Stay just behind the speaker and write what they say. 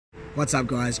What's up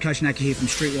guys, Coach Naka here from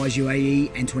STREETWISE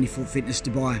UAE and 24 Fitness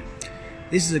Dubai.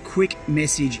 This is a quick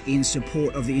message in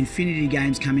support of the Infinity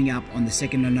Games coming up on the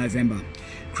 2nd of November.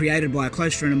 Created by a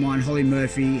close friend of mine, Hollie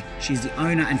Murphy. She's the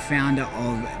owner and founder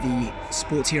of the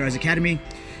Sports Heroes Academy.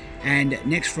 And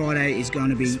next Friday is going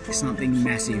to be something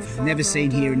massive, never seen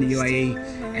here in the UAE,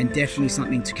 and definitely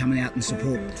something to come out and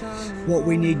support. What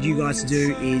we need you guys to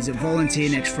do is volunteer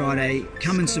next Friday,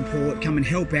 come and support, come and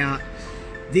help out.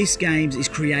 This Games is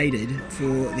created for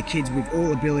the kids with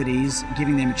all abilities,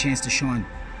 giving them a chance to shine.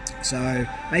 So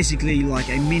basically like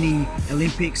a mini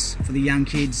Olympics for the young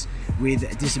kids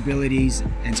with disabilities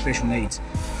and special needs.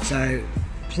 So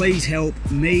please help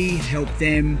me, help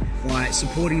them by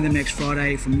supporting them next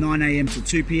Friday from 9 AM till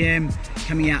 2 PM,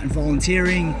 coming out and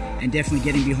volunteering and definitely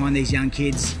getting behind these young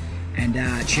kids and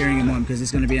cheering them on, because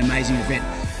it's going to be an amazing event.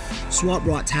 Swipe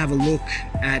right to have a look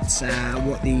at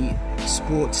what the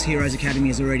Sports Heroes Academy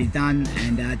has already done,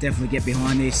 and definitely get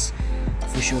behind this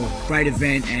for sure. Great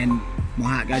event, and my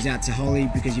heart goes out to Hollie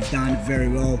because you've done very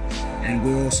well and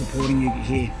we're all supporting you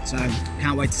here. So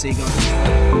can't wait to see you guys.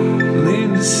 Leave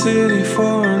the city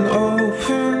for an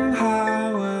open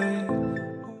highway.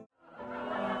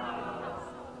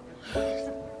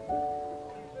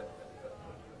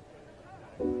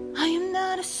 I am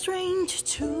not a stranger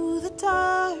to the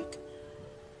dark.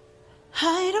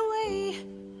 Hide away,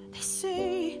 they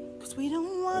say, 'cause we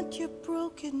don't want your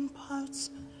broken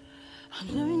parts.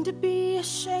 I learned to be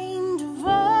ashamed of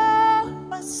all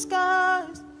my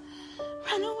scars.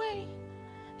 Run away,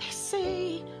 they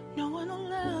say, no one will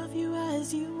love you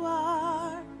as you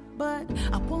are. But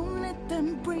I won't let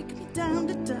them break me down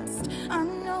to dust. I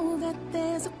know that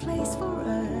there's a place for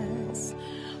us,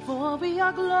 for we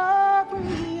are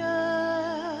glorious.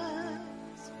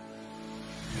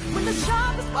 When the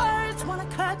sharpest words wanna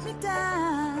cut me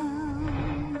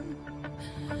down,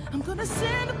 I'm gonna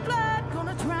send the blood,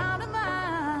 gonna drown them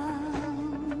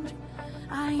out.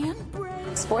 I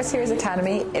embrace. Sports Heroes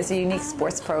Academy is a unique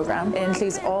sports program. It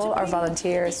includes all our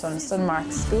volunteers from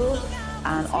Sunmarke School,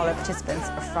 and all our participants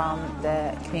are from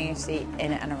the community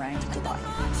in and around Dubai.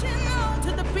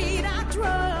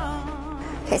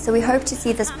 Okay, so we hope to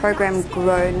see this program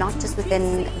grow not just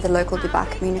within the local Dubai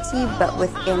community, but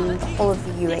within the whole of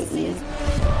the UAE.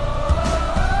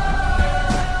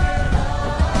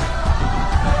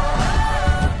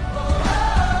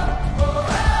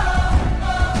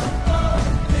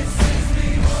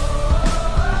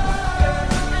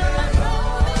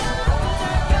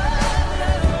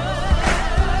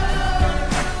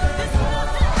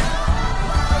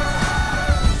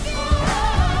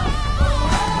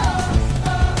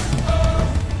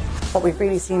 What we've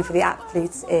really seen for the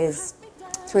athletes is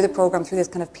through the program, through this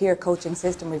kind of peer coaching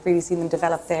system, we've really seen them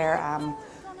develop their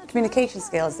communication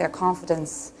skills, their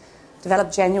confidence,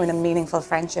 develop genuine and meaningful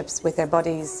friendships with their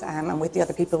buddies and with the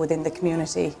other people within the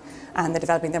community, and they're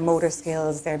developing their motor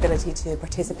skills, their ability to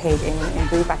participate in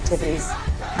group activities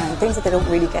and things that they don't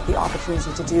really get the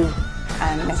opportunity to do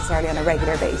necessarily on a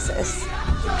regular basis.